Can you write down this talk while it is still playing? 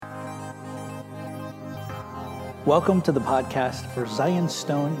Welcome to the podcast for Zion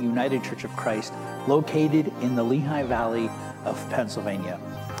Stone United Church of Christ, located in the Lehigh Valley of Pennsylvania.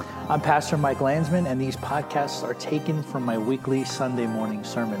 I'm Pastor Mike Landsman, and these podcasts are taken from my weekly Sunday morning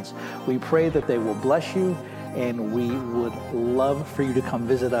sermons. We pray that they will bless you, and we would love for you to come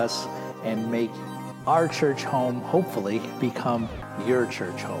visit us and make our church home, hopefully, become your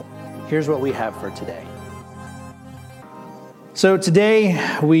church home. Here's what we have for today. So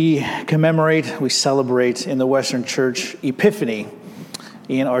today we celebrate in the Western Church Epiphany.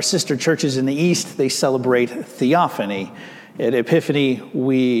 In our sister churches in the East, they celebrate Theophany. At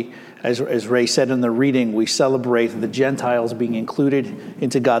Epiphany, as Ray said in the reading, we celebrate the Gentiles being included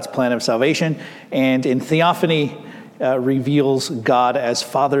into God's plan of salvation. And in Theophany, reveals God as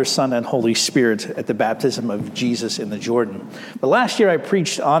Father, Son, and Holy Spirit at the baptism of Jesus in the Jordan. But last year I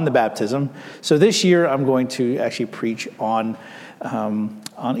preached on the baptism, so this year I'm going to actually preach on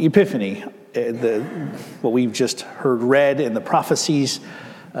Epiphany, what we've just heard read in the prophecies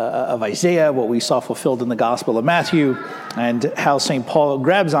of Isaiah, what we saw fulfilled in the Gospel of Matthew, and how St. Paul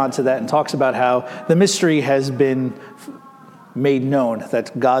grabs onto that and talks about how the mystery has been made known,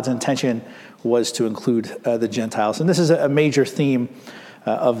 that God's intention was to include the Gentiles. And this is a major theme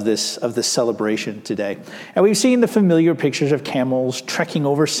of this celebration today. And we've seen the familiar pictures of camels trekking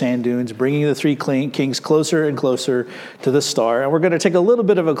over sand dunes, bringing the three kings closer and closer to the star. And we're going to take a little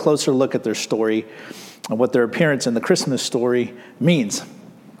bit of a closer look at their story and what their appearance in the Christmas story means.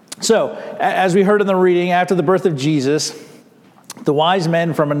 So, as we heard in the reading, after the birth of Jesus, the wise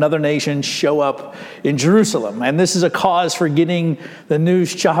men from another nation show up in Jerusalem, and this is a cause for getting the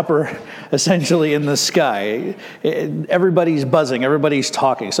news chopper essentially in the sky. Everybody's buzzing, everybody's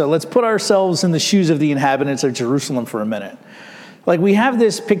talking. So let's put ourselves in the shoes of the inhabitants of Jerusalem for a minute. Like, we have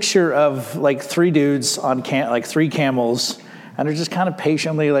this picture of like three dudes on three camels, and they're just kind of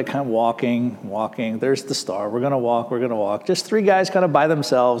patiently walking. There's the star. We're going to walk. Just three guys kind of by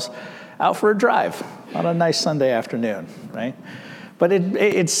themselves out for a drive on a nice Sunday afternoon, right? But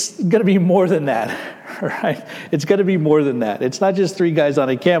it's going to be more than that, right? It's going to be more than that. It's not just three guys on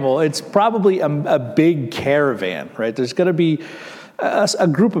a camel. It's probably a big caravan, right? There's going to be a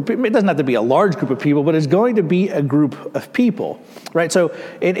group of people. It doesn't have to be a large group of people, but it's going to be a group of people, right? So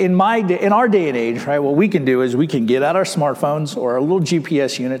in our day and age, right, what we can do is we can get out our smartphones or our little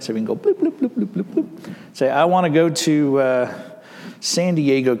GPS units, and we can go bloop, bloop, bloop, bloop, bloop, bloop. Say, I want to go to San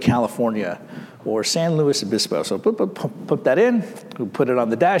Diego, California, or San Luis Obispo. So put that in, we put it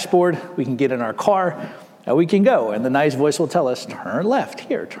on the dashboard, we can get in our car, and we can go. And the nice voice will tell us, turn left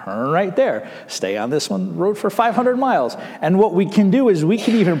here, turn right there, stay on this road for 500 miles. And what we can do is we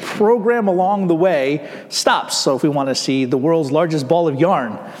can even program along the way stops. So if we want to see the world's largest ball of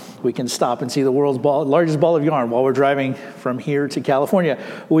yarn, we can stop and see the world's largest ball of yarn while we're driving from here to California.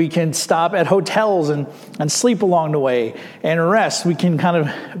 We can stop at hotels and sleep along the way and rest. We can kind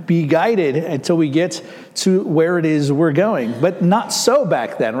of be guided until we get to where it is we're going. But not so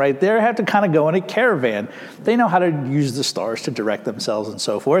back then, right? They have to kind of go in a caravan. They know how to use the stars to direct themselves and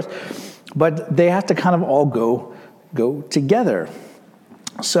so forth. But they have to kind of all go together.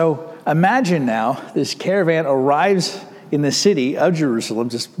 So imagine now this caravan arrives in the city of Jerusalem,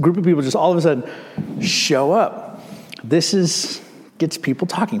 just a group of people just all of a sudden show up. This gets people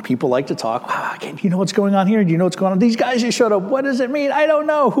talking. People like to talk. Wow, you know what's going on here? Do you know what's going on? These guys just showed up. What does it mean? I don't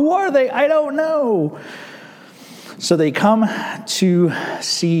know. Who are they? I don't know. So they come to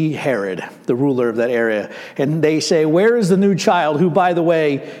see Herod, the ruler of that area, and they say, where is the new child who, by the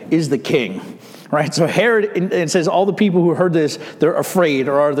way, is the king? Right, so Herod, it says all the people who heard this, they're afraid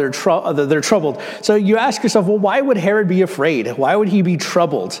or they're troubled. So you ask yourself, well, why would Herod be afraid? Why would he be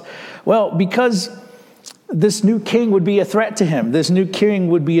troubled? Well, because this new king would be a threat to him. This new king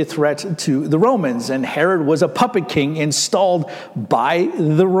would be a threat to the Romans, and Herod was a puppet king installed by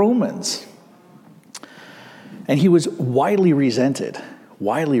the Romans. And he was widely resented.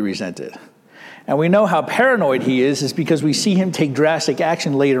 And we know how paranoid he is because we see him take drastic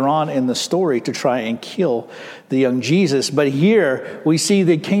action later on in the story to try and kill the young Jesus. But here we see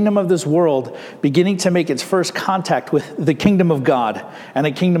the kingdom of this world beginning to make its first contact with the kingdom of God, and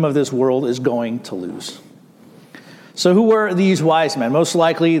the kingdom of this world is going to lose. So who were these wise men? Most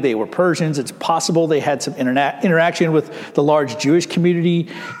likely they were Persians. It's possible they had some interaction with the large Jewish community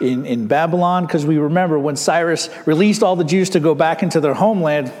in Babylon, because we remember when Cyrus released all the Jews to go back into their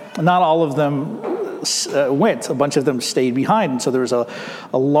homeland, not all of them went. A bunch of them stayed behind. And so there was a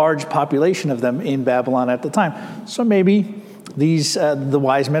large population of them in Babylon at the time. So maybe the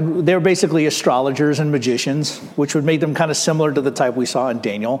wise men, they were basically astrologers and magicians, which would make them kind of similar to the type we saw in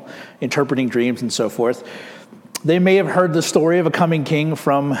Daniel, interpreting dreams and so forth. They may have heard the story of a coming king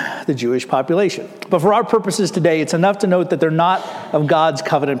from the Jewish population. But for our purposes today, it's enough to note that they're not of God's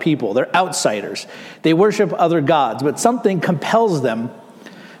covenant people. They're outsiders. They worship other gods, but something compels them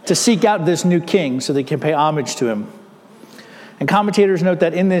to seek out this new king so they can pay homage to him. And commentators note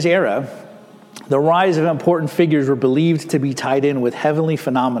that in this era, the rise of important figures were believed to be tied in with heavenly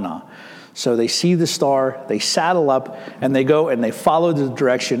phenomena. So they see the star, they saddle up, and they go and they follow the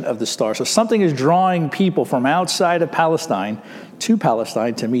direction of the star. So something is drawing people from outside of Palestine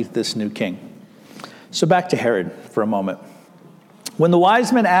to meet this new king. So back to Herod for a moment. When the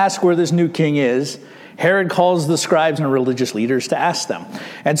wise men ask where this new king is, Herod calls the scribes and religious leaders to ask them.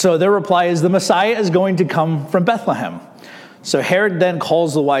 And so their reply is, the Messiah is going to come from Bethlehem. So Herod then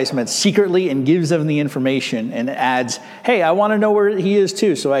calls the wise men secretly and gives them the information and adds, hey, I want to know where he is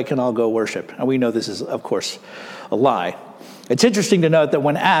too, so I can all go worship. And we know this is, of course, a lie. It's interesting to note that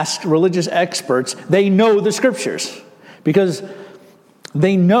when asked, religious experts, they know the scriptures because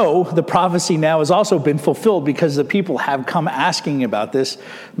they know the prophecy now has also been fulfilled because the people have come asking about this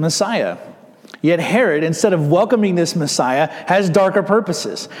Messiah. Yet Herod, instead of welcoming this Messiah, has darker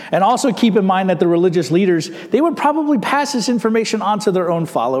purposes. And also keep in mind that the religious leaders, they would probably pass this information on to their own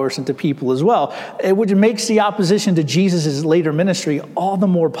followers and to people as well, which makes the opposition to Jesus' later ministry all the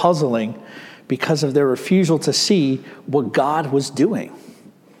more puzzling because of their refusal to see what God was doing.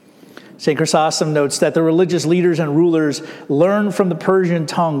 St. Chrysostom notes that the religious leaders and rulers learned from the Persian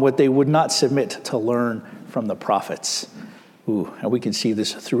tongue what they would not submit to learn from the prophets. And we can see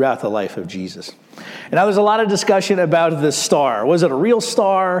this throughout the life of Jesus. And now there's a lot of discussion about the star. Was it a real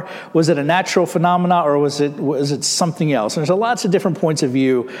star? Was it a natural phenomena? Or was it something else? And there's lots of different points of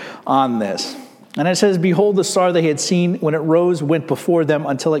view on this. And it says, behold, the star they had seen when it rose went before them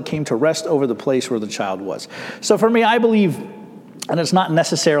until it came to rest over the place where the child was. So for me, I believe, and it's not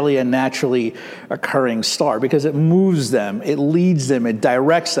necessarily a naturally occurring star because it moves them, it leads them, it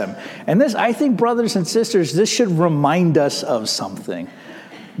directs them. And this, I think, brothers and sisters, this should remind us of something.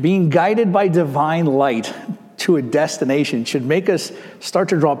 Being guided by divine light to a destination should make us start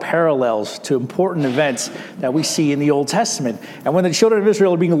to draw parallels to important events that we see in the Old Testament. And when the children of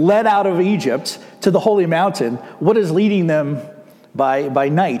Israel are being led out of Egypt to the holy mountain, what is leading them by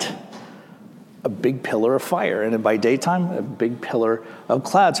night? A big pillar of fire, and by daytime, a big pillar of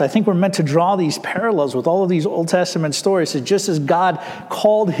cloud. So I think we're meant to draw these parallels with all of these Old Testament stories. So just as God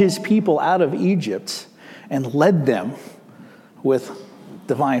called his people out of Egypt and led them with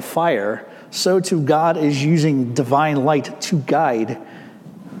divine fire, so too God is using divine light to guide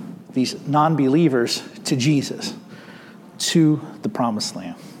these non-believers to Jesus, to the promised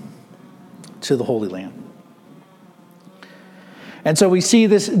land, to the Holy Land. And so we see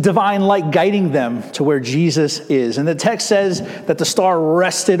this divine light guiding them to where Jesus is. And the text says that the star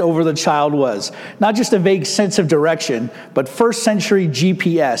rested over the child was. Not just a vague sense of direction, but first century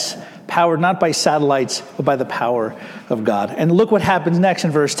GPS, powered not by satellites, but by the power of God. And look what happens next in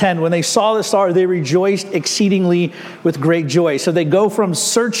verse 10. When they saw the star, they rejoiced exceedingly with great joy. So they go from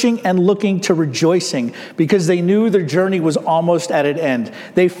searching and looking to rejoicing because they knew their journey was almost at an end.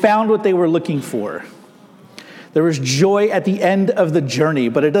 They found what they were looking for. There was joy at the end of the journey,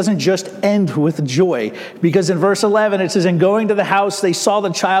 but it doesn't just end with joy. Because in verse 11, it says, in going to the house, they saw the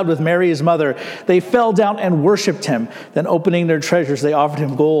child with Mary, his mother. They fell down and worshiped him. Then opening their treasures, they offered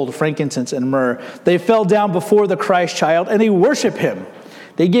him gold, frankincense, and myrrh. They fell down before the Christ child, and they worship him.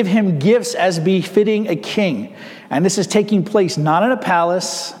 They give him gifts as befitting a king. And this is taking place not in a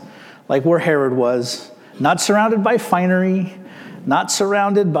palace, like where Herod was, not surrounded by finery, not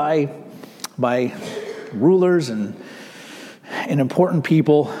surrounded by rulers and important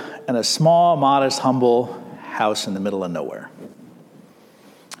people, and a small, modest, humble house in the middle of nowhere.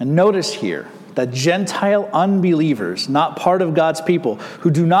 And notice here that Gentile unbelievers, not part of God's people,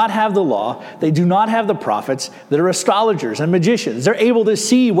 who do not have the law, they do not have the prophets, they're astrologers and magicians. They're able to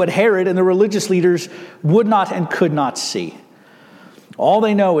see what Herod and the religious leaders would not and could not see. All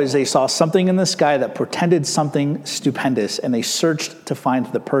they know is they saw something in the sky that portended something stupendous, and they searched to find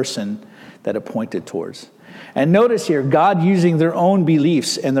the person that it pointed towards. And notice here, God using their own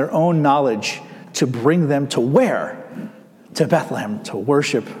beliefs and their own knowledge to bring them to where? To Bethlehem, to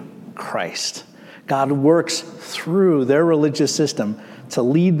worship Christ. God works through their religious system to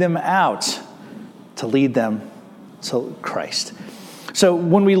lead them out, to lead them to Christ. So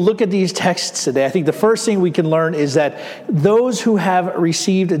when we look at these texts today, I think the first thing we can learn is that those who have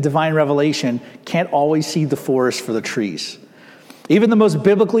received a divine revelation can't always see the forest for the trees. Even the most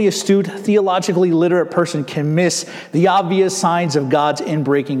biblically astute, theologically literate person can miss the obvious signs of God's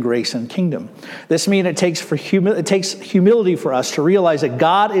inbreaking grace and kingdom. This means it takes humility for us to realize that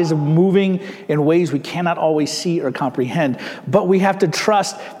God is moving in ways we cannot always see or comprehend, but we have to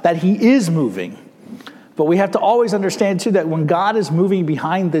trust that he is moving. But we have to always understand, too, that when God is moving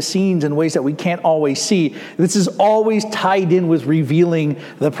behind the scenes in ways that we can't always see, this is always tied in with revealing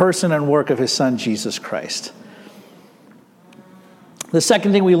the person and work of his Son, Jesus Christ. The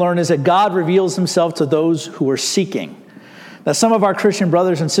second thing we learn is that God reveals himself to those who are seeking. Now, some of our Christian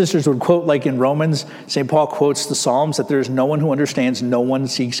brothers and sisters would quote, like in Romans, St. Paul quotes the Psalms, that there is no one who understands, no one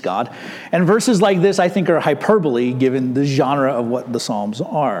seeks God. And verses like this, I think, are hyperbole given the genre of what the Psalms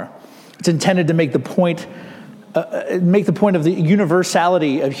are. It's intended to make the point of the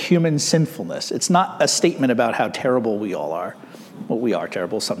universality of human sinfulness. It's not a statement about how terrible we all are. Well, we are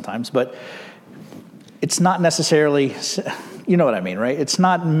terrible sometimes, but it's not necessarily, you know what I mean, right? It's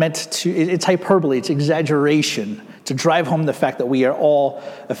not meant to, it's hyperbole, it's exaggeration to drive home the fact that we are all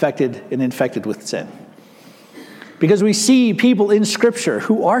affected and infected with sin. Because we see people in Scripture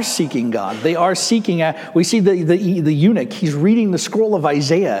who are seeking God. They are seeking, we see the eunuch, he's reading the scroll of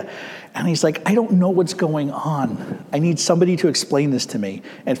Isaiah, and he's like, I don't know what's going on. I need somebody to explain this to me.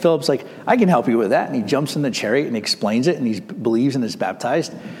 And Philip's like, I can help you with that. And he jumps in the chariot and explains it, and he believes and is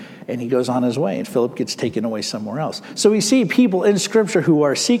baptized. And he goes on his way, and Philip gets taken away somewhere else. So we see people in Scripture who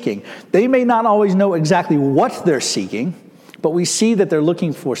are seeking. They may not always know exactly what they're seeking, but we see that they're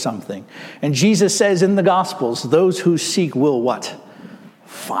looking for something. And Jesus says in the Gospels, those who seek will what?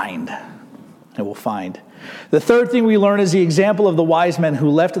 Find. They will find. The third thing we learn is the example of the wise men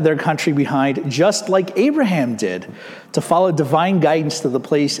who left their country behind, just like Abraham did, to follow divine guidance to the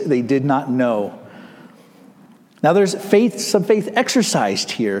place they did not know. Now there's some faith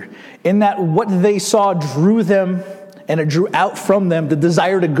exercised here in that what they saw drew them, and it drew out from them the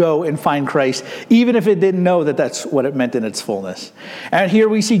desire to go and find Christ, even if it didn't know that that's what it meant in its fullness. And here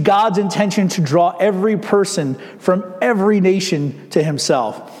we see God's intention to draw every person from every nation to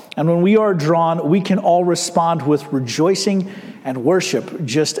himself. And when we are drawn, we can all respond with rejoicing and worship,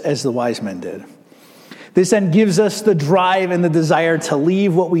 just as the wise men did. This then gives us the drive and the desire to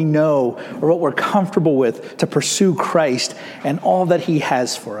leave what we know or what we're comfortable with to pursue Christ and all that he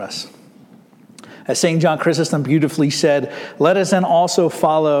has for us. As St. John Chrysostom beautifully said, let us then also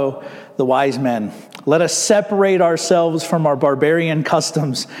follow the wise men. Let us separate ourselves from our barbarian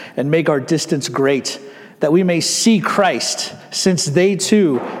customs and make our distance great, that we may see Christ, since they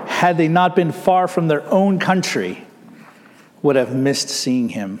too, had they not been far from their own country, would have missed seeing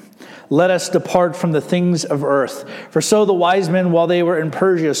him. Let us depart from the things of earth. For so the wise men, while they were in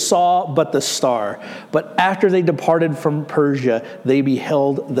Persia, saw but the star. But after they departed from Persia, they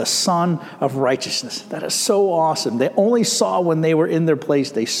beheld the Sun of Righteousness. That is so awesome. They only saw when they were in their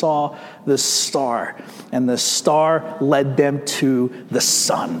place. They saw the star. And the star led them to the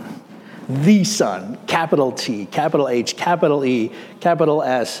Son. The Son. Capital T, capital H, capital E, capital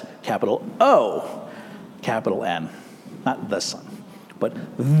S, capital O, capital N. Not the Son, but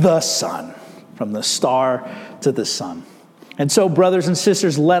the Son, from the star to the sun. And so, brothers and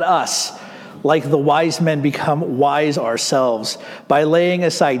sisters, let us, like the wise men, become wise ourselves by laying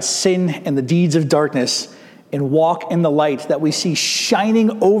aside sin and the deeds of darkness and walk in the light that we see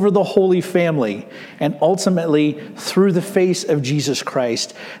shining over the Holy Family and ultimately through the face of Jesus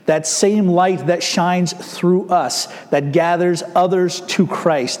Christ. That same light that shines through us, that gathers others to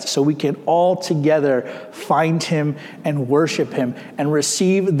Christ so we can all together find him and worship him and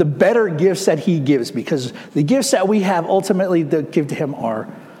receive the better gifts that he gives, because the gifts that we have ultimately that give to him are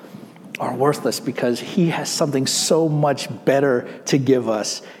worthless, because he has something so much better to give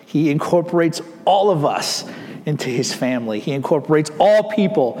us. He incorporates all of us into his family. He incorporates all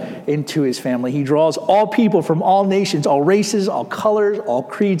people into his family. He draws all people from all nations, all races, all colors, all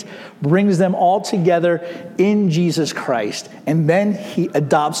creeds, brings them all together in Jesus Christ. And then he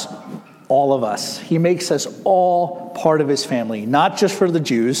adopts all of us. He makes us all part of his family, not just for the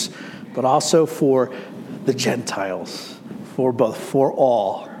Jews, but also for the Gentiles, for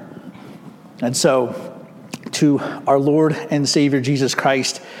all. And so, to our Lord and Savior Jesus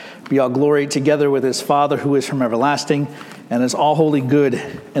Christ be all glory, together with his Father who is from everlasting, and his all holy, good,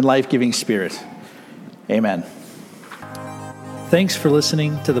 and life-giving Spirit. Amen. Thanks for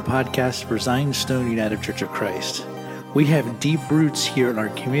listening to the podcast for Zion Stone United Church of Christ. We have deep roots here in our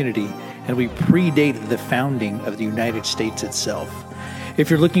community, and we predate the founding of the United States itself. If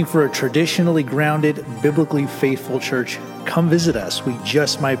you're looking for a traditionally grounded, biblically faithful church, come visit us. We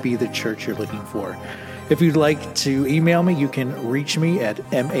just might be the church you're looking for. If you'd like to email me, you can reach me at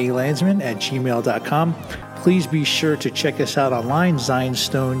malandsman@gmail.com. please be sure to check us out online,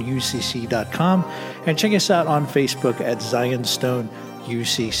 zionstoneucc.com, and check us out on Facebook at Zionstone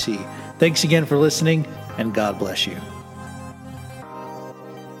UCC. Thanks again for listening, and God bless you.